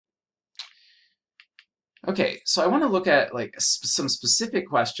Okay, so I want to look at like some specific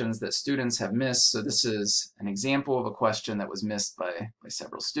questions that students have missed. So this is an example of a question that was missed by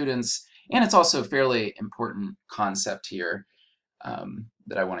several students, and it's also a fairly important concept here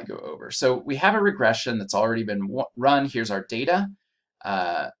that I want to go over. So we have a regression that's already been run. Here's our data.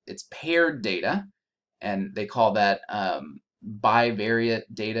 It's paired data, and they call that bivariate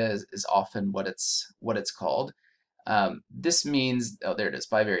data is often what it's called. This means, oh, there it is,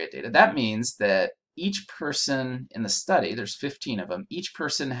 bivariate data. That means that each person in the study, there's 15 of them, each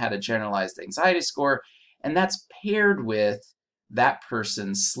person had a generalized anxiety score, and that's paired with that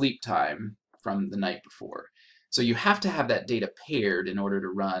person's sleep time from the night before. So you have to have that data paired in order to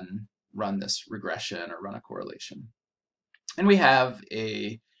run this regression or run a correlation. And we have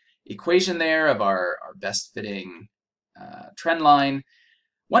a equation there of our best fitting trend line.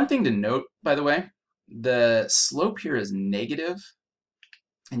 One thing to note, by the way, the slope here is negative,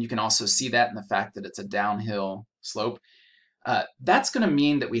 and you can also see that in the fact that it's a downhill slope. That's going to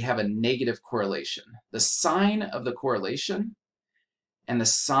mean that we have a negative correlation. The sign of the correlation and the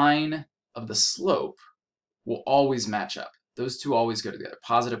sign of the slope will always match up. Those two always go together.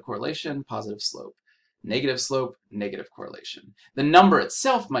 Positive correlation, positive slope. Negative slope, negative correlation. The number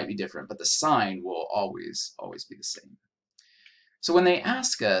itself might be different, but the sign will always be the same. So when they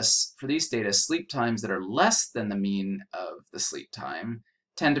ask us for these data, sleep times that are less than the mean of the sleep time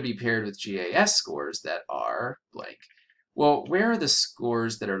tend to be paired with GAS scores that are blank. Well, where are the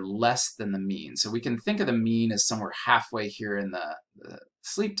scores that are less than the mean? So we can think of the mean as somewhere halfway here in the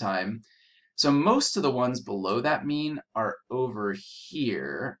sleep time. So most of the ones below that mean are over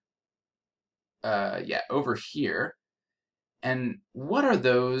here. Over here. And what are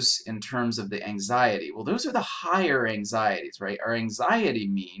those in terms of the anxiety? Well, those are the higher anxieties, right? Our anxiety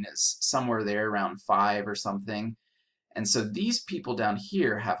mean is somewhere there around 5 or something. And so these people down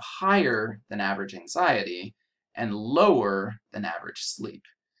here have higher than average anxiety and lower than average sleep.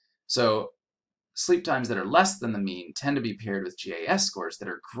 So sleep times that are less than the mean tend to be paired with GAS scores that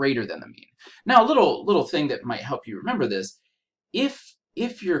are greater than the mean. Now, a little thing that might help you remember this, if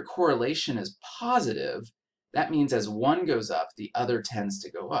your correlation is positive, that means as one goes up, the other tends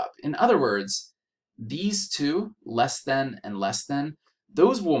to go up. In other words, these two, less than and less than,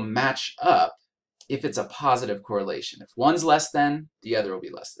 those will match up if it's a positive correlation. If one's less than, the other will be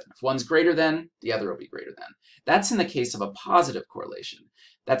less than. If one's greater than, the other will be greater than. That's in the case of a positive correlation.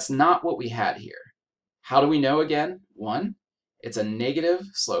 That's not what we had here. How do we know again? One, it's a negative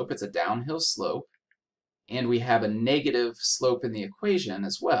slope, it's a downhill slope, and we have a negative slope in the equation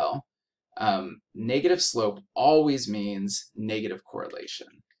as well. Negative slope always means negative correlation.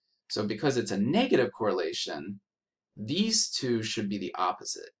 So because it's a negative correlation, these two should be the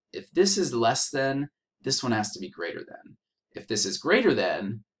opposite. If this is less than, this one has to be greater than. If this is greater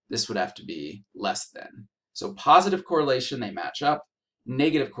than, this would have to be less than. So positive correlation, they match up.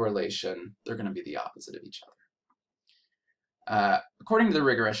 Negative correlation, they're going to be the opposite of each other. According to the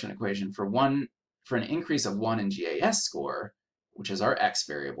regression equation, for an increase of 1 in GAS score, which is our x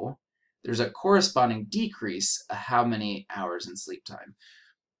variable, there's a corresponding decrease of how many hours in sleep time.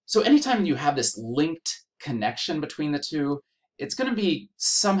 So anytime you have this linked connection between the two, it's going to be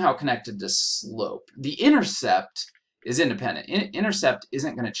somehow connected to slope. The intercept is independent. Intercept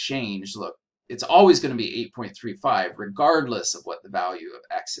isn't going to change. Look, it's always going to be 8.35 regardless of what the value of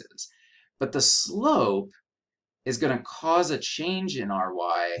x is. But the slope is going to cause a change in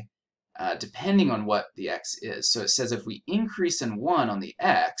Ry depending on what the x is. So it says if we increase in 1 on the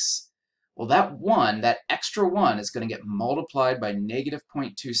x, well, that extra 1 is going to get multiplied by negative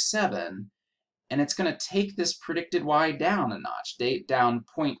 0.27, and it's going to take this predicted y down a notch, down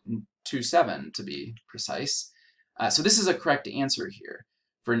 0.27 to be precise. So this is a correct answer here.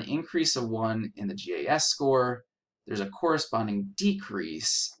 For an increase of 1 in the GAS score, there's a corresponding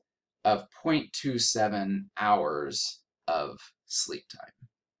decrease of 0.27 hours of sleep time.